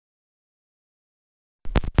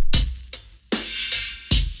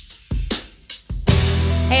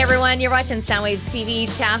Hey everyone, you're watching Soundwaves TV.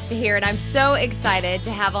 Chasta here, and I'm so excited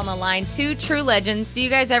to have on the line two true legends. Do you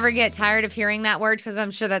guys ever get tired of hearing that word? Because I'm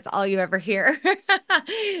sure that's all you ever hear.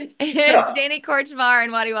 It's Danny Kortchmar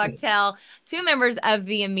and Waddy Wachtel, two members of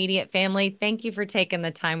the immediate family. Thank you for taking the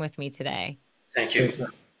time with me today. Thank you.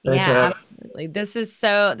 Thanks yeah, absolutely. This is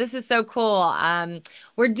so cool.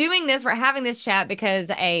 We're doing this. We're having this chat because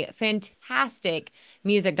a fantastic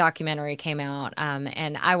music documentary came out,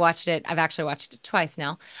 and I watched it. I've actually watched it twice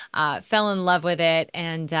now. Fell in love with it,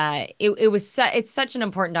 and it's such an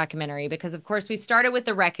important documentary because, of course, we started with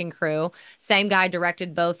the Wrecking Crew. Same guy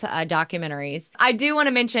directed both documentaries. I do want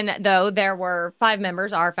to mention, though, there were five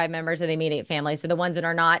members of the immediate family. So the ones that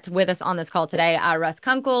are not with us on this call today: Russ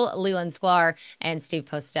Kunkel, Leland Sklar, and Steve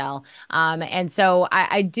Postel. And so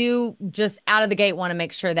I do just out of the gate want to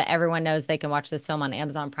make sure that everyone knows they can watch this film on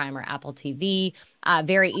Amazon Prime or Apple TV.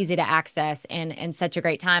 Very easy to access and such a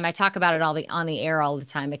great time. I talk about it on the air all the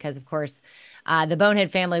time because, of course, the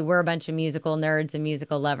Bonehead family, we're a bunch of musical nerds and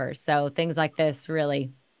musical lovers. So things like this really,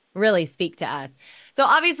 really speak to us. So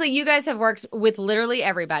obviously you guys have worked with literally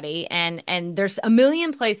everybody, and there's a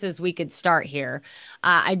million places we could start here.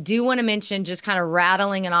 I do want to mention, just kind of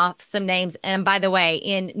rattling off some names, and by the way,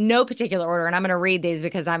 in no particular order, and I'm going to read these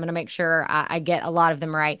because I'm going to make sure I get a lot of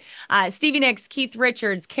them right. Stevie Nicks, Keith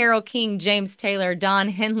Richards, Carole King, James Taylor, Don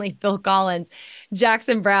Henley, Phil Collins,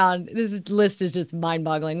 Jackson Browne. This list is just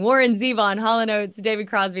mind-boggling. Warren Zevon, Hall & Oates, David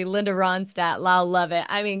Crosby, Linda Ronstadt, Lyle Lovett.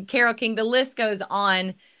 I mean, Carole King, the list goes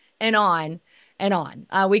on and on and on.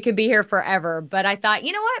 We could be here forever, but I thought,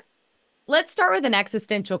 you know what? Let's start with an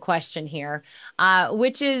existential question here,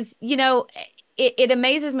 which is, it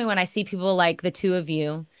amazes me when I see people like the two of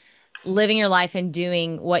you living your life and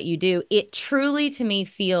doing what you do. It truly, to me,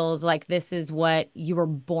 feels like this is what you were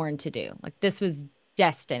born to do. Like this was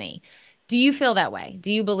destiny. Do you feel that way?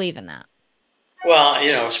 Do you believe in that?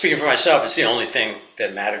 Well, speaking for myself, it's the only thing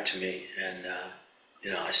that mattered to me. And,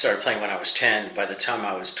 I started playing when I was 10. By the time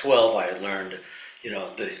I was 12, I had learned,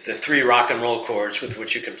 the three rock and roll chords with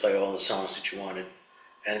which you could play all the songs that you wanted.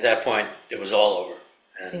 And at that point, it was all over.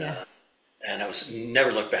 And I was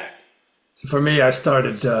never looked back. For me, I saw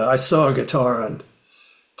a guitar on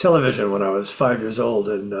television when I was 5 years old,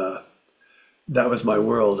 and that was my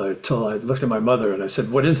world. I looked at my mother and I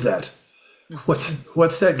said, "What is that?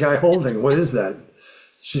 What's that guy holding? What is that?"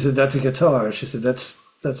 She said, "That's a guitar." She said,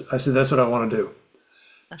 I said, "That's what I want to do."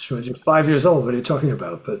 She went, "You're 5 years old. What are you talking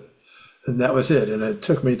about?" And that was it. And it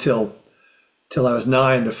took me till I was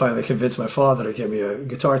 9 to finally convince my father to give me a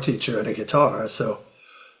guitar teacher and a guitar. So,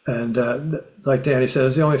 and like Danny said,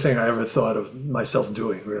 it's the only thing I ever thought of myself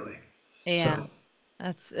doing, really. Yeah,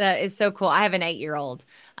 so. That is so cool. I have an 8-year-old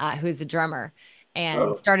who's a drummer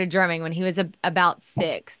and started drumming when he was about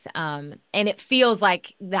 6. And it feels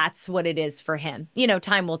like that's what it is for him.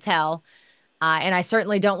 Time will tell. And I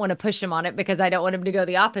certainly don't want to push him on it because I don't want him to go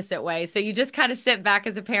the opposite way. So you just kind of sit back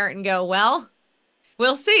as a parent and go, well,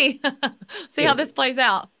 we'll see. See how this plays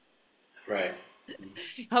out. Right.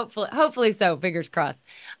 Hopefully so. Fingers crossed.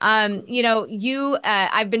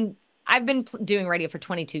 I've been doing radio for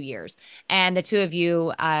 22 years, and the two of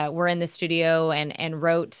you were in the studio and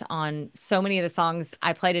wrote on so many of the songs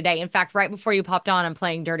I play today. In fact, right before you popped on, I'm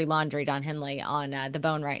playing Dirty Laundry, Don Henley, on The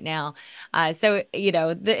Bone right now. So,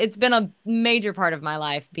 it's been a major part of my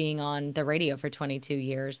life being on the radio for 22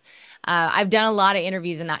 years. I've done a lot of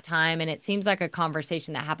interviews in that time, and it seems like a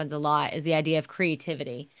conversation that happens a lot is the idea of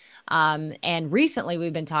creativity. And recently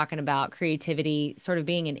we've been talking about creativity sort of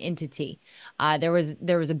being an entity. There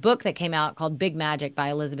was a book that came out called Big Magic by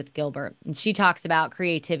Elizabeth Gilbert, and she talks about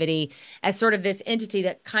creativity as sort of this entity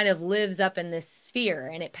that kind of lives up in this sphere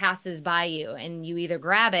and it passes by you, and you either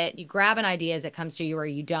grab an idea as it comes to you, or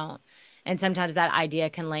you don't. And sometimes that idea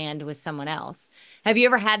can land with someone else. Have you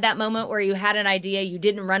ever had that moment where you had an idea, you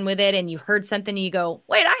didn't run with it, and you heard something and you go,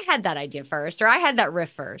 wait, I had that idea first, or I had that riff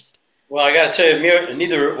first? Well, I got to tell you,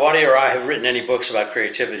 neither Waddy or I have written any books about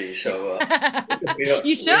creativity, so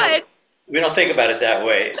you should. We don't think about it that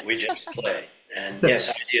way. We just play. And yes,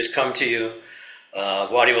 ideas come to you.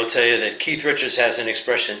 Waddy will tell you that Keith Richards has an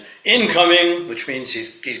expression, incoming, which means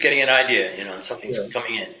he's getting an idea, and something's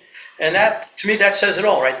coming in. And that, to me, that says it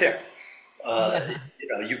all right there.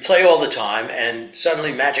 You play all the time, and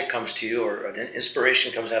suddenly magic comes to you, or an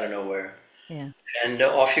inspiration comes out of nowhere, and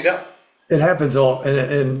off you go. It happens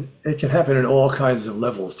and it can happen in all kinds of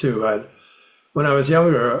levels too. When I was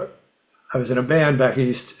younger, I was in a band back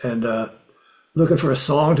east and looking for a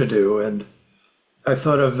song to do, and I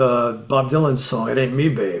thought of Bob Dylan's song "It Ain't Me,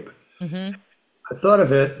 Babe." Mm-hmm. I thought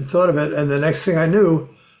of it, and the next thing I knew,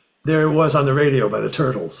 there it was on the radio by the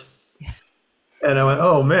Turtles. And I went,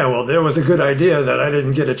 oh man, well, there was a good idea that I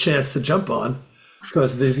didn't get a chance to jump on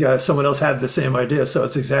because these guys, someone else had the same idea. So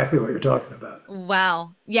it's exactly what you're talking about.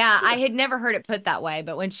 Wow. Yeah, I had never heard it put that way,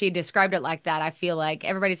 but when she described it like that, I feel like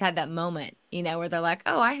everybody's had that moment, where they're like,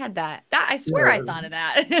 "Oh, I had that. That I swear I Yeah, thought of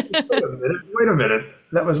wait that." a minute, wait a minute.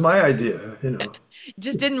 That was my idea, you know.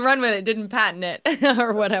 Just didn't run with it, didn't patent it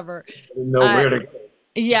or whatever. I didn't know Uh, where to go.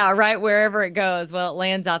 Yeah, right. Wherever it goes, well, it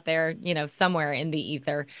lands out there, somewhere in the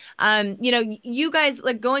ether. You guys,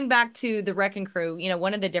 like going back to the Wrecking Crew,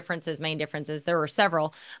 one of the main differences, there were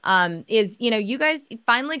several, is, you guys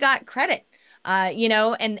finally got credit,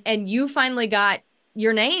 and you finally got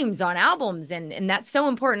your names on albums, and that's so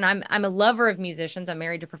important. I'm a lover of musicians. I'm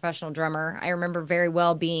married to a professional drummer. I remember very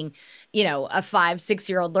well being, a 5, 6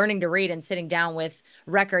 year old learning to read and sitting down with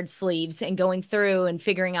record sleeves and going through and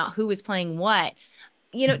figuring out who was playing what.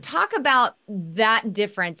 Talk about that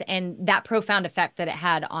difference and that profound effect that it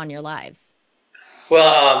had on your lives.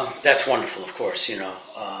 Well, that's wonderful, of course.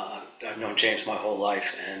 I've known James my whole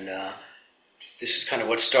life, and this is kind of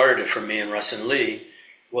what started it for me and Russ and Lee,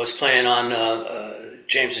 was playing on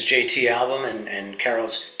James's JT album and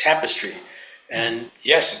Carol's Tapestry. And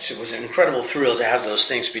yes, it was an incredible thrill to have those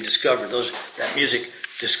things be discovered, that music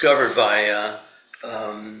discovered by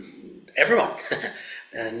everyone.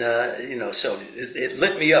 And, so it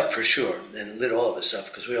lit me up for sure, and it lit all of us up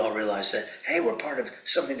because we all realized that, hey, we're part of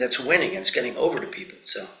something that's winning and it's getting over to people.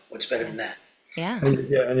 So what's better than that? Yeah.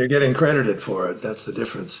 And you're getting credited for it. That's the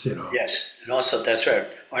difference, you know. Yes, and also that's right.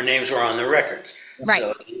 Our names were on the records, Right.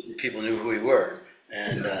 so people knew who we were,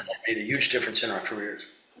 and that made a huge difference in our careers.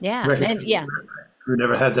 Yeah. Record And yeah. We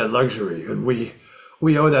never had that luxury, and we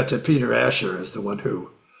owe that to Peter Asher as the one who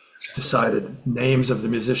decided names of the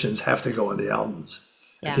musicians have to go on the albums.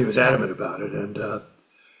 And Yeah. he was adamant about it, and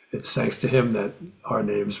it's thanks to him that our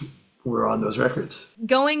names were on those records.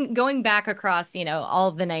 Going back across, all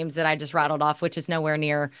of the names that I just rattled off, which is nowhere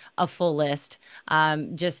near a full list,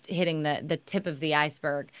 just hitting the tip of the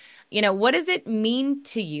iceberg. What does it mean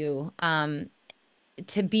to you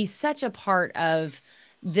to be such a part of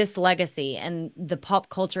this legacy and the pop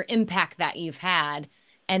culture impact that you've had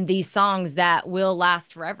and these songs that will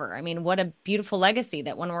last forever? I mean, what a beautiful legacy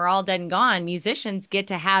that when we're all dead and gone, musicians get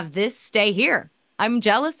to have this stay here. I'm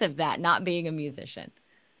jealous of that, not being a musician.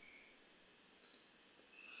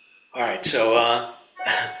 All right, so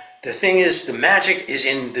the thing is, the magic is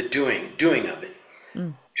in the doing of it.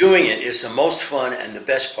 Mm. Doing it is the most fun and the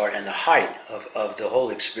best part and the height of the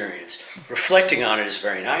whole experience. Reflecting on it is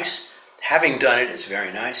very nice. Having done it is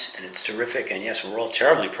very nice, and it's terrific. And yes, we're all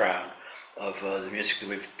terribly proud of the music that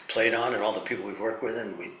we've played on and all the people we've worked with,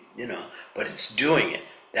 and but it's doing it.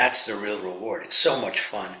 That's the real reward. It's so much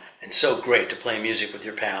fun and so great to play music with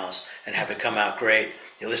your pals and have it come out great.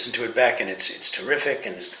 You listen to it back, and it's terrific,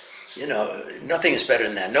 and nothing is better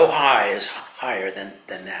than that. No high is higher than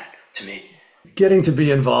that to me. Getting to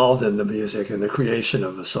be involved in the music and the creation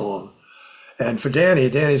of a song. And for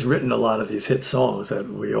Danny's written a lot of these hit songs that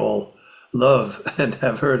we all love and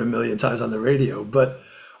have heard a million times on the radio. But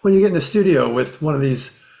when you get in the studio with one of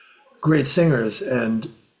these great singers and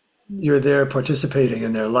you're there participating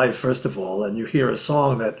in their life, first of all, and you hear a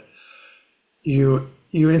song that you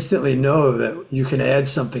instantly know that you can add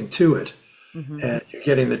something to it, and you're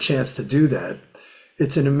getting the chance to do that.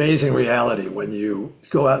 It's an amazing reality when you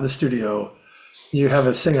go out in the studio. You have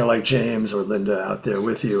a singer like James or Linda out there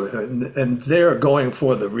with you, and they're going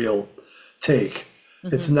for the real take.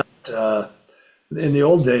 It's not, in the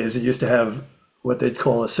old days, it used to have what they'd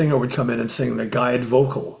call a singer would come in and sing the guide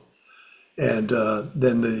vocal. And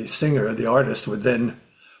then the singer, the artist, would then,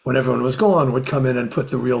 when everyone was gone, would come in and put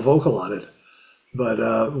the real vocal on it.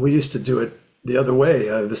 But we used to do it the other way.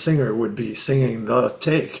 The singer would be singing the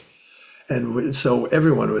take. And so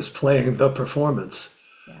everyone was playing the performance.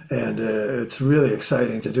 And it's really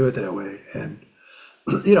exciting to do it that way. And,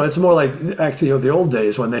 it's more like actually the old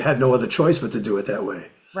days when they had no other choice but to do it that way.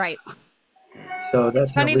 Right. So that's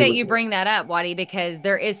It's funny that you bring that up, Waddy, because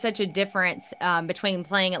there is such a difference between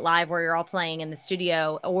playing it live where you're all playing in the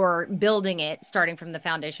studio or building it, starting from the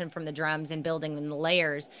foundation, from the drums and building in the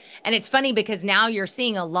layers. And it's funny because now you're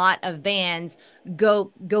seeing a lot of bands go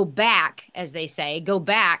back, as they say, go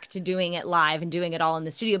back to doing it live and doing it all in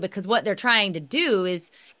the studio, because what they're trying to do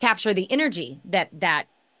is capture the energy that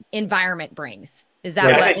environment brings. Is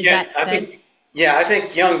that I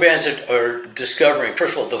think young bands are discovering,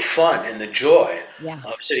 first of all, the fun and the joy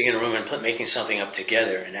of sitting in a room and making something up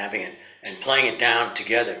together and having it and playing it down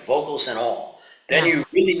together, vocals and all. Then you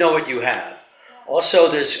really know what you have. Also,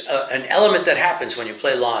 there's an element that happens when you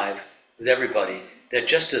play live with everybody that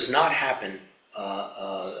just does not happen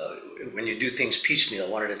when you do things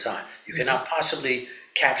piecemeal, one at a time. You cannot possibly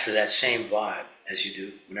capture that same vibe as you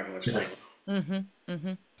do when everyone's Yeah. playing. Mm-hmm.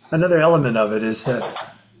 Mm-hmm. Another element of it is that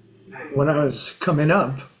when I was coming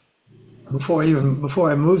up, before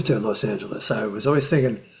I moved to Los Angeles, I was always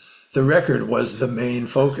thinking the record was the main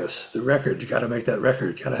focus. The record, you got to make that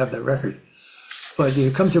record, you got to have that record. But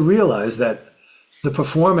you come to realize that the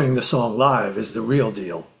performing the song live is the real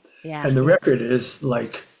deal, Yeah. and the record is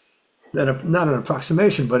like not an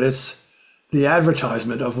approximation, but it's the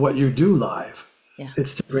advertisement of what you do live. Yeah.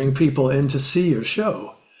 It's to bring people in to see your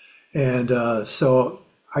show, and so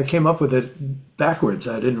I came up with it backwards.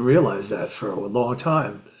 I didn't realize that for a long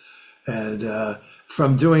time. And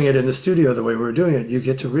from doing it in the studio the way we were doing it, you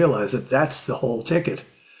get to realize that that's the whole ticket,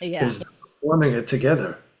 Yeah. is performing it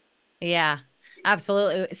together. Yeah,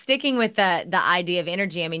 absolutely. Sticking with the idea of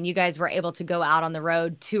energy, I mean, you guys were able to go out on the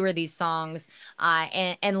road, tour these songs,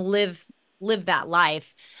 and live that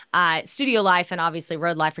life. Studio life and obviously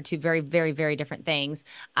road life are two very, very, very different things.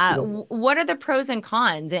 Yeah. What are the pros and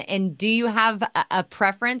cons? And do you have a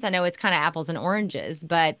preference? I know it's kind of apples and oranges,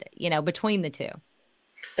 but between the two.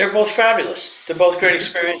 They're both fabulous. They're both great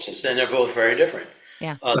experiences, and they're both very different.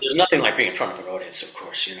 Yeah. There's nothing like being in front of an audience, of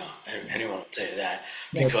course, and anyone will tell you that,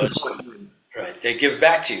 Yeah. That's the because, point. right, they give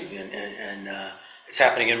back to you, and it's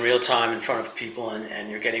happening in real time in front of people, and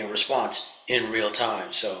you're getting a response in real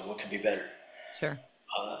time. So what can be better? Sure.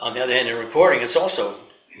 On the other hand, in recording, it's also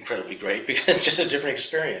incredibly great because it's just a different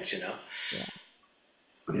experience. Yeah.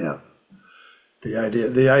 Yeah.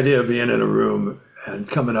 The idea of being in a room and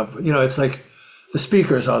coming up, it's like the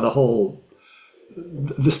speakers are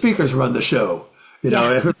the speakers run the show.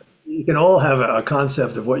 Yeah. You can all have a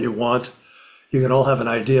concept of what you want. You can all have an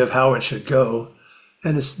idea of how it should go.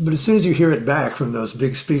 But as soon as you hear it back from those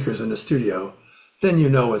big speakers in the studio, then you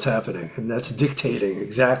know what's happening. And that's dictating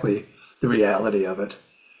exactly the reality of it.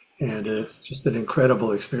 And it's just an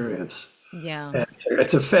incredible experience. Yeah. And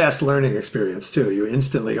it's a fast learning experience too. You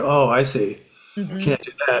instantly, oh, I see. Hmm. Can't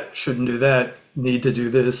do that. Shouldn't do that. Need to do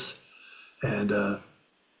this. And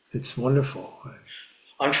it's wonderful.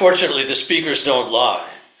 Unfortunately, the speakers don't lie.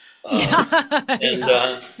 Uh, Yeah. and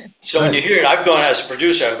Yeah. so when Right. you hear it, I've gone as a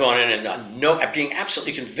producer. I've gone in and being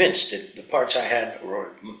absolutely convinced that the parts I had,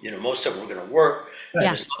 or most of them were going to work. And Yeah.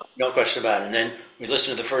 there's no question about it. And then we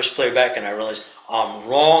listened to the first playback, and I realized I'm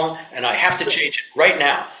wrong, and I have to change it right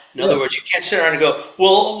now. In other Yeah. words, you can't sit around and go,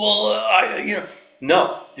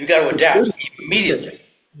 no, you got to adapt immediately.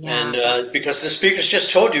 Yeah. And because the speakers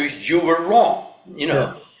just told you you were wrong,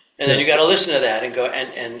 Yeah. and then Yeah. you got to listen to that and go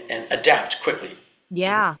and adapt quickly.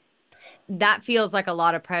 Yeah. That feels like a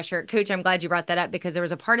lot of pressure. Coach, I'm glad you brought that up because there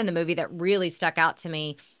was a part in the movie that really stuck out to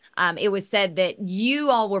me. It was said that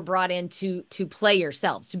you all were brought in to play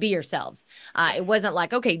yourselves, to be yourselves. It wasn't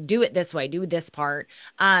like, okay, do it this way, do this part.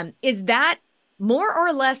 Is that more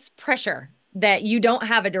or less pressure that you don't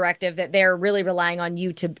have a directive that they're really relying on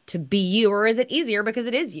you to be you, or is it easier because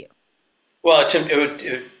it is you? Well,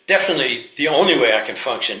 definitely the only way I can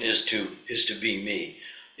function is to be me.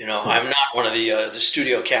 I'm not one of the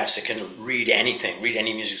studio cats that can read anything, read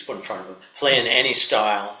any music's put in front of them, play in any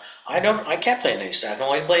style. I can't play in any style. I can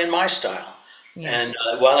only play in my style. Yeah. And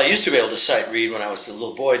while I used to be able to sight read when I was a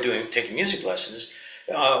little boy taking music lessons,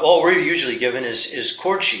 all we're usually given is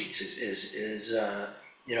chord sheets,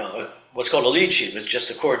 what's called a lead sheet with just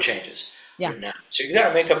the chord changes Yeah. written out. So you got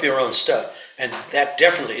to make up your own stuff, and that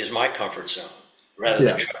definitely is my comfort zone rather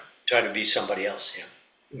than Yeah. try to be somebody else. Yeah.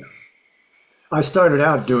 Yeah. I started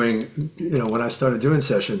out doing, when I started doing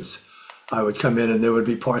sessions, I would come in and there would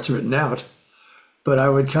be parts written out, but I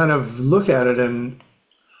would kind of look at it and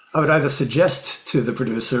I would either suggest to the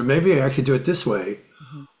producer, maybe I could do it this way,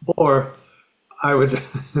 Mhm. or I would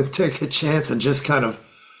take a chance and just kind of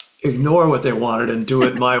ignore what they wanted and do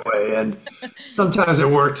it my way. And sometimes it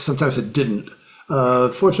worked, sometimes it didn't.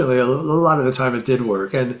 Fortunately, a lot of the time it did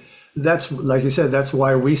work. And that's, like you said, that's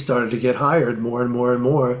why we started to get hired more and more and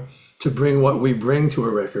more to bring what we bring to a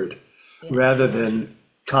record Yeah. rather than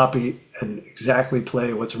copy and exactly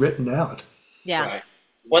play what's written out. Yeah. Right.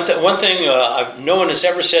 One thing no one has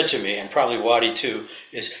ever said to me, and probably Waddy too,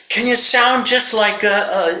 is, "Can you sound just like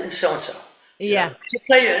so and so? Yeah. Can you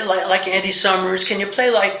play like Andy Summers? Can you play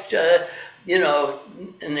like you know?"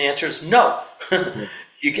 And the answer is no.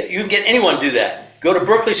 You can get anyone to do that. Go to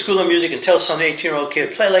Berkeley School of Music and tell some 18-year-old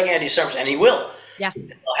kid, play like Andy Summers, and he will. Yeah.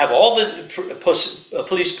 He'll have all the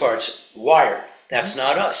police parts wired. That's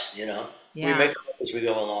not us. We Yeah. make it up as we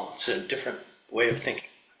go along. It's a different way of thinking.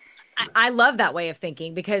 I love that way of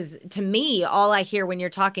thinking because to me, all I hear when you're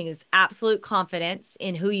talking is absolute confidence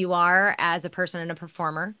in who you are as a person and a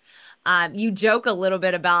performer. You joke a little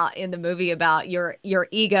bit about in the movie about your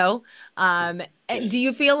ego. Do Yes.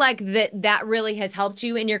 you feel like that really has helped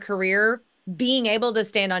you in your career, being able to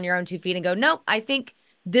stand on your own 2 feet and go, no, I think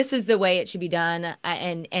this is the way it should be done,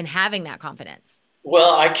 and having that confidence?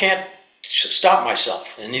 Well, I can't stop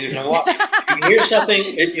myself, and neither can Wally. If you hear something,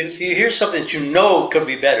 if you hear something that you know could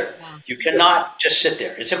be better, Yeah, you cannot just sit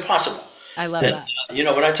there. It's impossible. I love And that.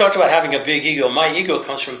 when I talked about having a big ego, my ego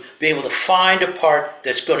comes from being able to find a part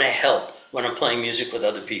that's going to help when I'm playing music with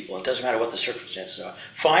other people. It doesn't matter what the circumstances are.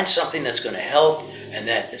 Find something that's going to help and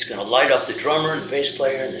that is going to light up the drummer and the bass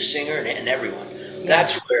player and the singer and everyone. Yeah,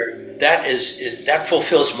 That's where that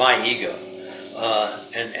fulfills my ego,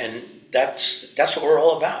 and that's what we're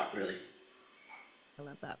all about, really. I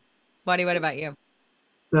love that. Buddy, what about you?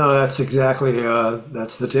 No, that's exactly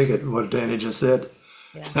that's the ticket. What Danny just said.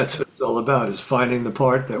 Yeah. That's what it's all about: is finding the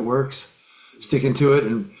part that works, sticking to it,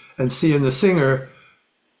 and seeing the singer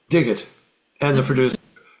dig it, and the Mhm. producer.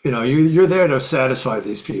 You're there to satisfy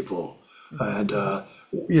these people, Mhm. and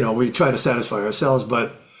we try to satisfy ourselves.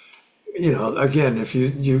 But again, if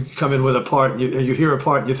you come in with a part, you hear a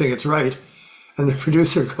part, and you think it's right, and the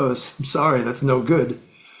producer goes, "I'm sorry, that's no good."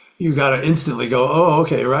 You got to instantly go, "Oh,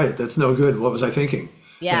 okay, right, that's no good. What was I thinking?"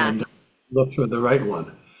 Yeah. And look for the right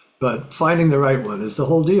one. But finding the right one is the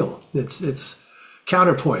whole deal. It's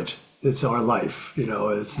counterpoint. It's our life.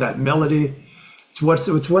 It's that melody.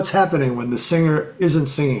 It's what's happening when the singer isn't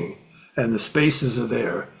singing and the spaces are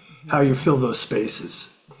there. Mhm. How you fill those spaces.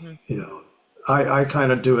 Mhm. You know, I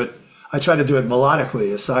kind of do it. I try to do it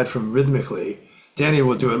melodically, aside from rhythmically. Danny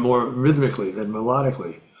will do it more rhythmically than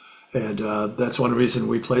melodically, and that's one reason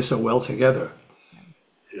we play so well together.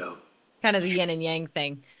 You know, Kind of the yin and yang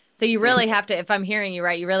thing. So you really have to, if I'm hearing you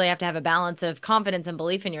right, you really have to have a balance of confidence and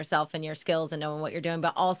belief in yourself and your skills and knowing what you're doing,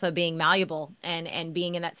 but also being malleable and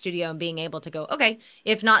being in that studio and being able to go, okay,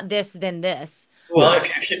 if not this, then this. Well, Uh,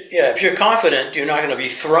 if you're confident, you're not going to be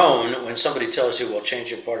thrown when somebody tells you, "Well,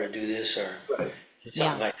 change your part or do this," or right?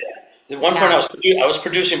 something yeah, like that. At one point, yeah. I was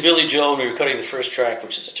producing Billy Joel, and we were cutting the first track,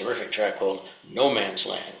 which is a terrific track called "No Man's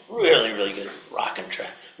Land." Really, really good rocking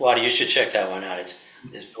track. Waddy, you should check that one out. It's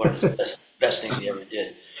one of his best things he ever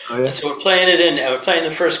did. Oh And yeah. so we're playing it in, and we're playing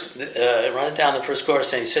the first, running down the first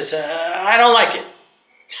chorus, and he says, "I don't like it."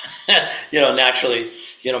 Naturally,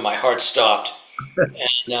 my heart stopped,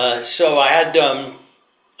 and so I had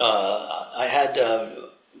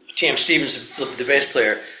T.M. Stevens, the bass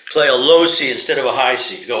player, play a low C instead of a high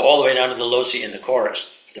C, to go all the way down to the low C in the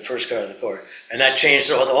chorus, the first part of the chorus. And that changed,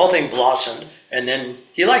 the whole thing blossomed, and then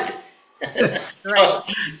he liked it. Right. So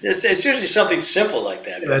it's usually something simple like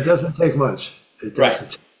that, Yeah, but it doesn't take much. It right,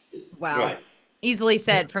 doesn't. Wow. right. Easily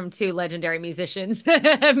said from two legendary musicians.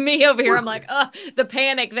 Me over here, I'm like, oh, the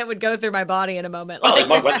panic that would go through my body in a moment. Well, it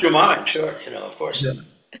Like, went through mine, sure, of Yeah. course.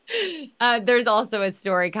 there's also a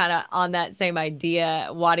story kind of on that same idea.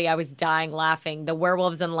 Waddy, I was dying laughing. The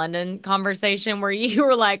Werewolves in London conversation where you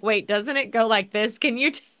were like, wait, doesn't it go like this? Can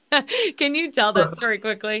you tell that Well, story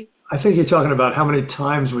quickly? I think you're talking about how many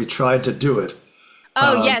times we tried to do it.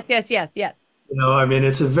 Oh, Um, yes, yes, yes, yes. I mean,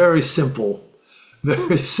 it's a very simple,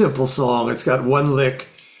 very simple song. It's got one lick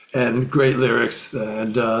and great lyrics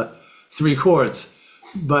and three chords.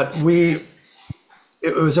 But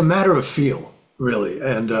it was a matter of feel, really.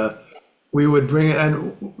 And we would bring it,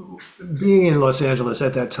 and being in Los Angeles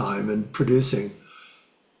at that time and producing,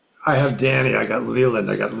 I have Danny, I got Leland,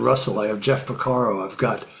 I got Russell, I have Jeff Porcaro, I've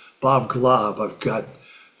got Bob Glob, I've got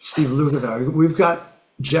Steve Lukather. We've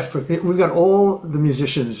got all the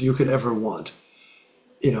musicians you could ever want,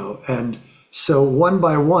 and so one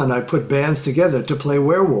by one, I put bands together to play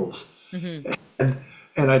Werewolves. Hmm. And,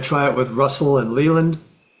 and I try it with Russell and Leland,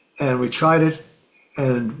 and we tried it,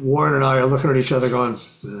 and Warren and I are looking at each other going,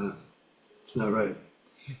 it's not right.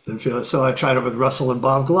 Didn't feel it. So I tried it with Russell and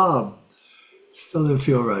Bob Glob. Still didn't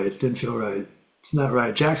feel right. Didn't feel right. It's not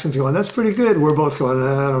right. Jackson's going, that's pretty good. We're both going,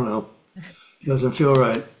 I don't know. Doesn't feel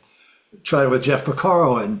right. Tried it with Jeff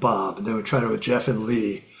Porcaro and Bob, and then we tried it with Jeff and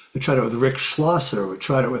Lee. We tried it with Rick Schlosser. We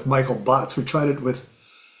tried it with Michael Botts. We tried it with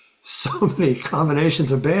so many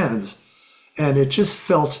combinations of bands, and it just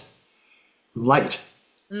felt light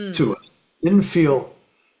Mm, to us. Didn't feel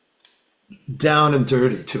down and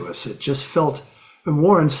dirty to us. It just felt, and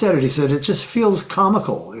Warren said it, he said, it just feels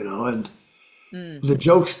comical, and mm, the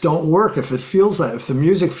jokes don't work if the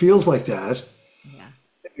music feels like that. yeah.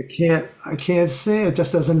 I can't say it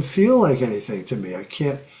just doesn't feel like anything to me. I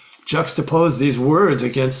can't juxtapose these words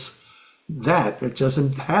against that. It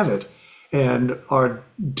doesn't have it. And our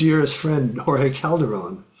dearest friend Jorge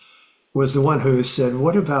Calderon was the one who said,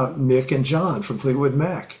 "What about Mick and John from Fleetwood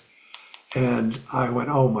Mac?" And I went,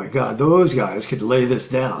 "Oh my God, those guys could lay this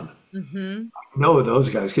down." Mm-hmm. No, those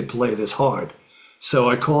guys could play this hard. So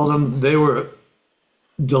I called them. They were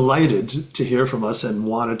delighted to hear from us and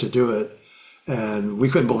wanted to do it. And we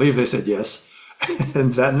couldn't believe they said yes.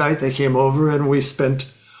 And that night they came over and we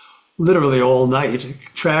spent literally all night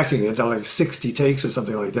tracking it, like 60 takes or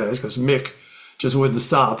something like that, because Mick just wouldn't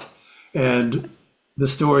stop. And the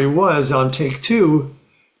story was on take 2,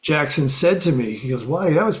 Jackson said to me, he goes,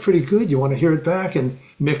 "Why, that was pretty good. You want to hear it back?" And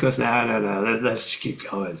Mick goes, nah, let's just keep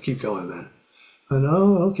going, man. And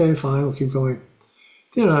okay, fine, we'll keep going.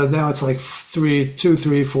 Now it's like 2,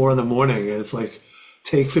 3, 4 in the morning. And it's like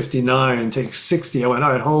take 59, take 60. I went, all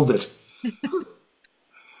right, hold it.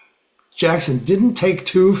 Jackson, didn't take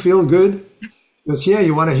 2 feel good? He goes, yeah,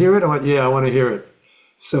 you want to hear it? I went, yeah, I want to hear it.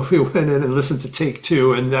 So we went in and listened to take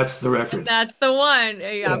 2, and that's the record. That's the one.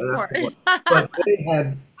 Yeah, Yeah, of that's the course. one. But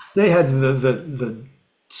they had the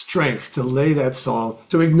strength to lay that song,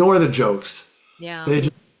 to ignore the jokes. Yeah. They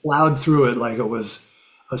just plowed through it like it was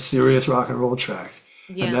a serious rock and roll track.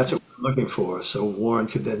 And Yeah. that's what we're looking for. So Warren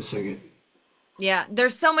could then sing it. Yeah,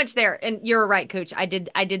 there's so much there, and you're right, Coach. I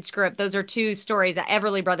did screw up. Those are 2 stories.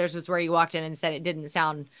 Everly Brothers was where you walked in and said it didn't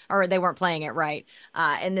sound, or they weren't playing it right.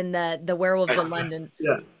 And then the Werewolves of London.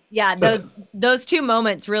 Yeah, Yeah, that's those 2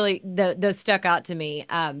 moments really those stuck out to me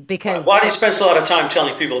because Waddy spends a lot of time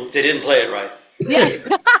telling people they didn't play it right,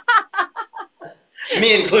 yeah,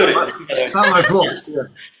 me included. it's not my fault. Yeah,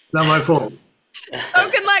 it's not my fault.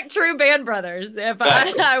 spoken like true band brothers. If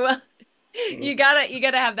I will, you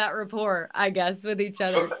gotta have that rapport, I guess, with each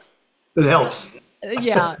other. It helps.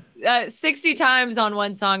 Yeah, 60 times on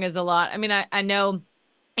one song is a lot. I mean, I know,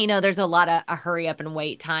 there's a lot of a hurry up and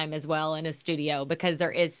wait time as well in a studio because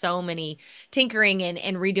there is so many tinkering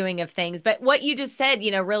and redoing of things. But what you just said,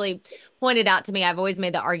 really pointed out to me. I've always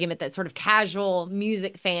made the argument that sort of casual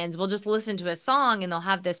music fans will just listen to a song and they'll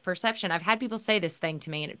have this perception. I've had people say this thing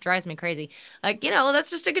to me and it drives me crazy. Like,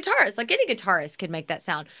 that's just a guitarist. Like any guitarist could make that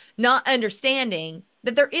sound, not understanding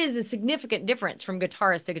that there is a significant difference from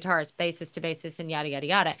guitarist to guitarist, bassist to bassist, and yada yada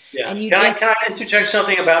yada. Yeah. And you Can I interject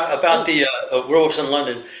something about the Werewolves in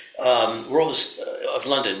London? Werewolves of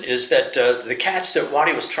London is that the cats that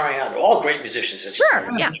Waddy was trying out are all great musicians, as you sure,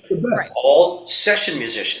 pointed yeah, out. The right, best. All session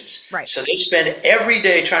musicians. right, So they spend every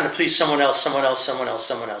day trying to please someone else, someone else, someone else,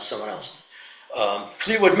 someone else, someone else.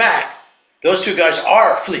 Fleetwood Mac, those 2 guys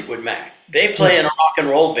are Fleetwood Mac. They play in a rock and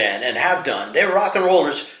roll band and have done. They're rock and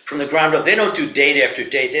rollers from the ground up. They don't do date after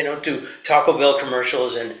date. They don't do Taco Bell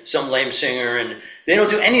commercials and some lame singer, and they don't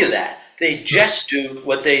do any of that. They just do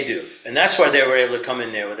what they do. And that's why they were able to come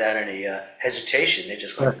in there without any hesitation. They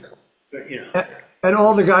just went, And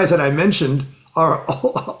all the guys that I mentioned are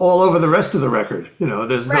all over the rest of the record.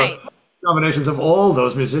 There's right. the combinations of all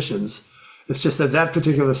those musicians. It's just that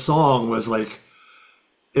particular song was like,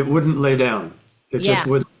 it wouldn't lay down. It just Yeah.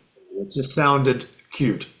 would. It just sounded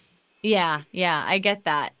cute. Yeah, yeah, I get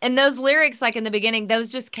that. And those lyrics, like in the beginning, those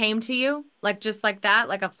just came to you, like just like that,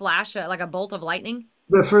 like a flash, like a bolt of lightning.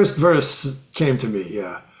 The first verse came to me.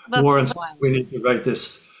 Yeah, That's Warren said, wild. "We need to write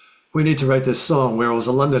this. We need to write this song." Werewolves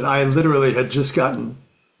in London. I literally had just gotten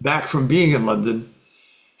back from being in London,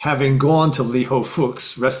 having gone to Lee Ho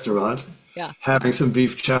Fook's restaurant, Yeah. having some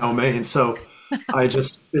beef chow mein. So I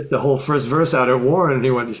just spit the whole first verse out at Warren, and he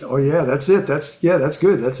went, "Oh yeah, that's it. That's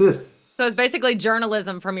good. That's it." So it's basically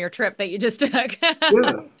journalism from your trip that you just took. Yeah,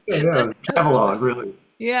 it was a travelogue, really.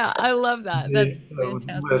 Yeah, I love that. That's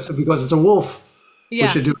fantastic. So because it's a wolf, we Yeah,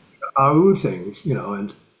 should do a AU thing, yeah,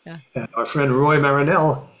 and our friend Roy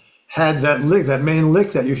Marinell had that lick, that main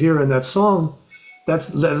lick that you hear in that song.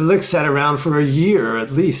 That lick sat around for a year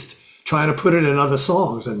at least, trying to put it in other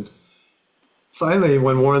songs. And finally,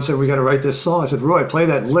 when Warren said, "We got to write this song," I said, "Roy, play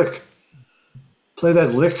that lick. Play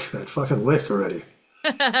that fucking lick already."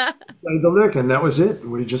 Played the lick, and that was it.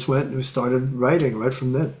 We just went and we started writing right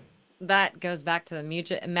from then. that goes back to the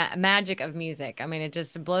magic of music. I mean, it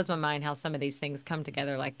just blows my mind how some of these things come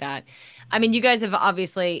together like that. I mean, you guys have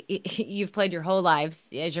obviously you've played your whole lives,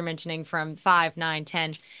 as you're mentioning, from 5, 9,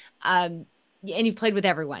 10, and you've played with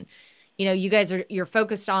everyone. You guys you're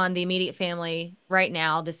focused on the immediate family right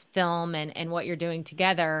now, this film and what you're doing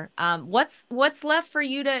together. What's left for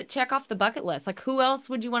you to check off the bucket list? Like, who else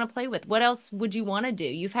would you want to play with? What else would you want to do?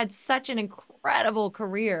 You've had such an incredible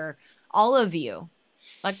career, all of you.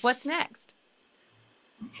 Like, what's next?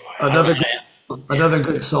 Another another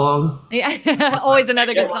good song, Yeah, always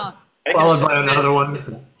another good song. I followed guess, by another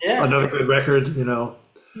one, yeah. another good record.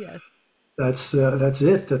 Yes. That's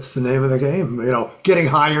it. That's the name of the game. Getting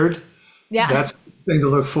hired. Yeah. That's the thing to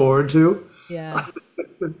look forward to. Yeah.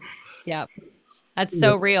 Yeah. That's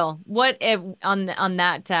so real. On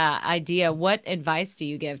that idea, what advice do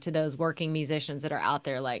you give to those working musicians that are out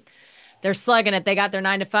there like they're slugging it. They got their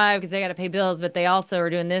 9 to 5 because they got to pay bills, but they also are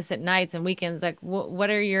doing this at nights and weekends. Like,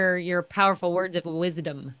 what are your powerful words of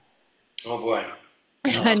wisdom? Oh boy.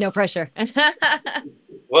 No pressure.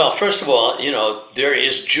 Well, first of all, there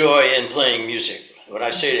is joy in playing music. What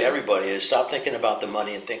I say to everybody is stop thinking about the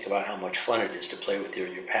money and think about how much fun it is to play with your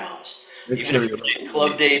pals. Make Even sure if you're you playing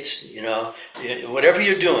club dates, whatever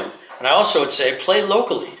you're doing. And I also would say play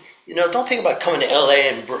locally. Don't think about coming to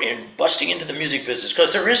LA and busting into the music business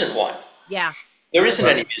because there isn't one. Yeah. There isn't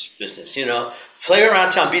right. any music business, Play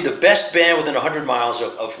around town, be the best band within 100 miles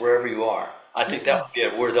of wherever you are. I think that would be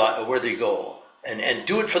a worthy goal. And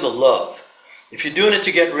do it for the love. If you're doing it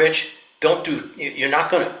to get rich, you're not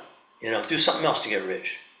gonna, do something else to get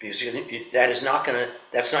rich. Because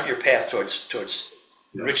that's not your path towards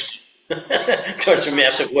Yeah. rich, towards a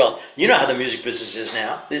massive wealth. You know how the music business is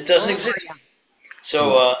now. It doesn't Oh, exist. yeah. Yeah.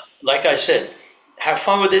 So, like I said, have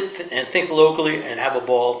fun with it and think locally and have a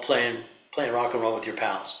ball playing rock and roll with your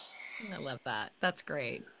pals. I love that. That's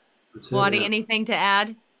great. That's it. Waddy, Yeah. anything to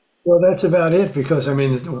add? Well, that's about it because I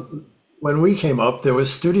mean, when we came up, there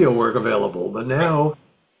was studio work available, but Right. now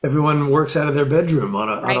everyone works out of their bedroom on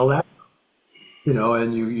a Right. laptop,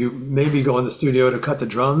 and you maybe go in the studio to cut the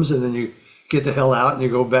drums, and then you get the hell out and you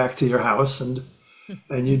go back to your house and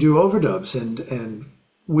you do overdubs, and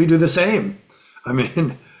we do the same. I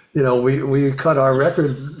mean, we cut our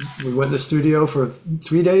record. We went in the studio for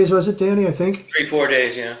 3 days, was it, Danny? I think. 3, 4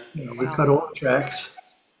 days, yeah. We Wow. cut all the tracks,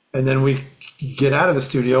 and then we get out of the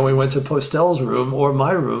studio. We went to Postel's room or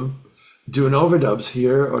my room, doing overdubs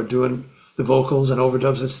here or doing the vocals and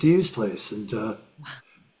overdubs at Steve's place, and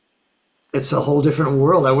it's a whole different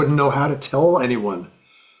world. I wouldn't know how to tell anyone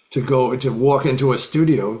to walk into a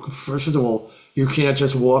studio. First of all, you can't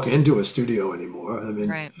just walk into a studio anymore. I mean,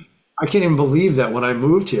 Right. I can't even believe that when I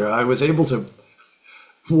moved here, I was able to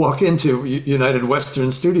walk into United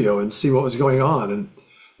Western Studio and see what was going on, and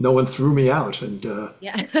no one threw me out,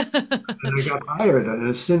 Yeah. and I got hired.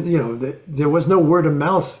 And there was no word of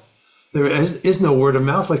mouth. There is no word of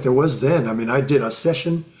mouth like there was then. I mean, I did a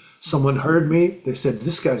session. Someone heard me. They said,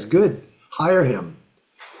 "This guy's good. Hire him."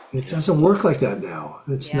 It doesn't work like that now.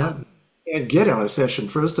 It's Yeah. not. You can't get on a session,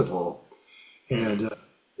 first of all, and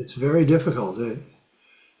it's very difficult.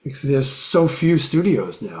 There's so few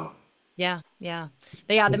studios now. Yeah, yeah.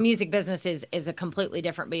 The music business is a completely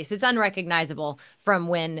different beast. It's unrecognizable from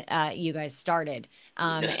when you guys started.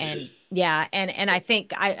 Yes, it And is. yeah, and I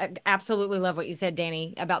think I absolutely love what you said,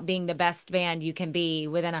 Danny, about being the best band you can be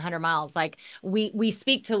within 100 miles. Like we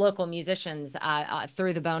speak to local musicians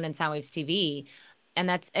through the Bone and Soundwaves TV, and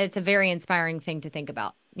it's a very inspiring thing to think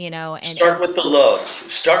about, and Start with the love.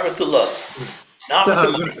 Start with the love. Not with the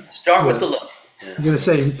I'm money. gonna, Start with yeah, the love. Yeah. I'm gonna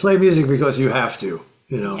say you play music because you have to.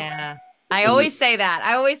 yeah. I And always say that.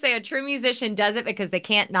 I always say a true musician does it because they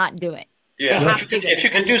can't not do it. They Yeah. have that's If you to can, do if it. you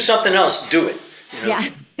can do something else, do it. Yeah.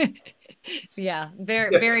 Yeah.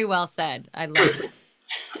 Very, very well said. I love that.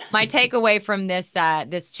 My takeaway from this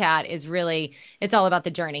chat is really it's all about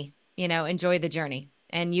the journey. Enjoy the journey.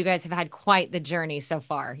 And you guys have had quite the journey so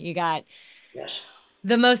far. You got Yes.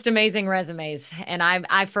 the most amazing resumes. And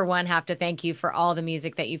I for one have to thank you for all the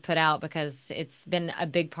music that you've put out because it's been a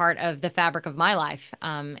big part of the fabric of my life.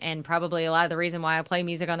 And probably a lot of the reason why I play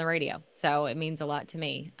music on the radio. So it means a lot to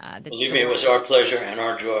me. Believe The me, it work. was our pleasure and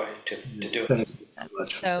our joy to do it. thank you so That's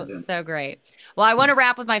much for so, that. so great. Well, I want to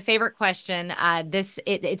wrap with my favorite question.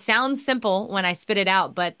 It sounds simple when I spit it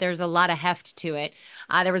out, but there's a lot of heft to it.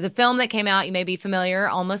 There was a film that came out, you may be familiar,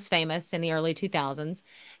 Almost Famous in the early 2000s.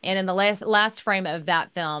 And in the last frame of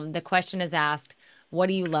that film, the question is asked, what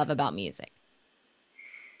do you love about music?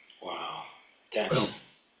 Wow. Well, That's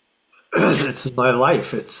it's my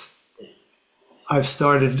life. I've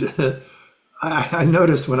started. I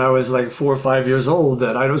noticed when I was like 4 or 5 years old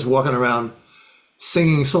that I was walking around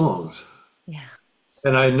singing songs, Yeah.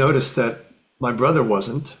 and I noticed that my brother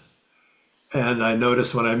wasn't, and I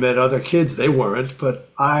noticed when I met other kids they weren't. But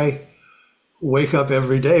I wake up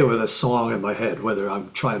every day with a song in my head, whether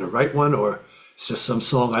I'm trying to write one or it's just some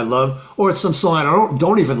song I love, or it's some song I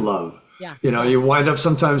don't even love. Yeah. You wind up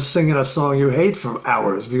sometimes singing a song you hate for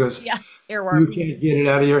hours because Yeah. you Earworm. can't get it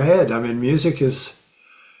out of your head. I mean, music is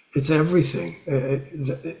it's everything.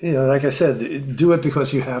 Like I said, do it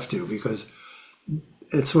because you have to, because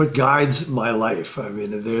it's what guides my life. I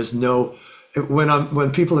mean, there's no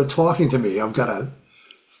when people are talking to me, I've got a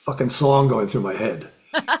fucking song going through my head.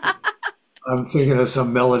 I'm thinking of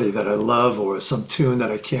some melody that I love or some tune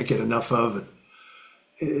that I can't get enough of.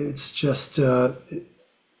 It's just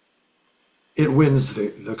it wins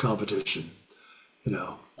the competition. you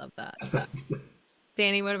know. Love that.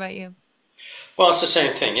 Danny, what about you? Well, it's the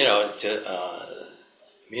same thing, you know.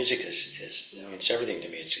 Music is I mean, it's everything to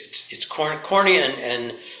me. It's corny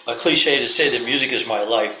and a cliche to say that music is my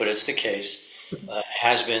life, but it's the case.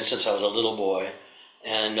 Has been since I was a little boy,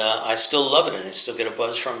 and I still love it, and I still get a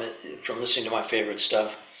buzz from it, from listening to my favorite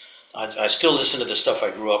stuff. I still listen to the stuff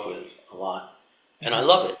I grew up with a lot, and I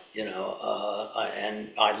love it, you know. And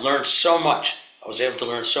I learned so much. I was able to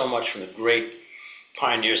learn so much from the great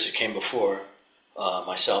pioneers that came before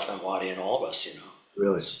myself and Waddy and all of us, you know.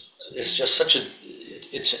 Really. It's just such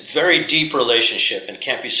it's a very deep relationship and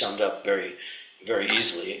can't be summed up very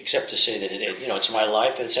easily, except to say that you know, it's my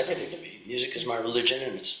life and it's everything to me. Music is my religion,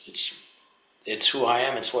 and it's who I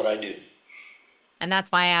am. It's what I do. And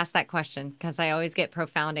that's why I asked that question, because I always get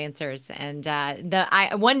profound answers. And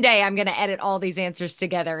one day I'm going to edit all these answers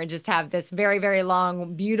together and just have this very, very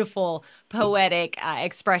long, beautiful, poetic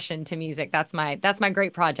expression to music. That's my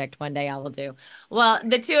great project. One day I will do. Well,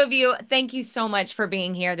 the two of you, thank you so much for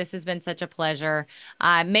being here. This has been such a pleasure.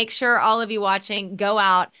 Make sure all of you watching go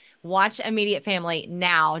out. Watch Immediate Family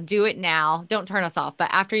now. Do it now. Don't turn us off. But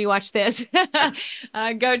after you watch this,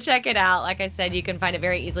 go check it out. Like I said, you can find it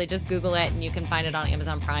very easily. Just Google it, and you can find it on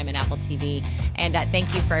Amazon Prime and Apple TV. And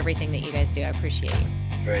thank you for everything that you guys do. I appreciate you.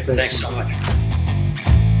 Great. Thanks so much.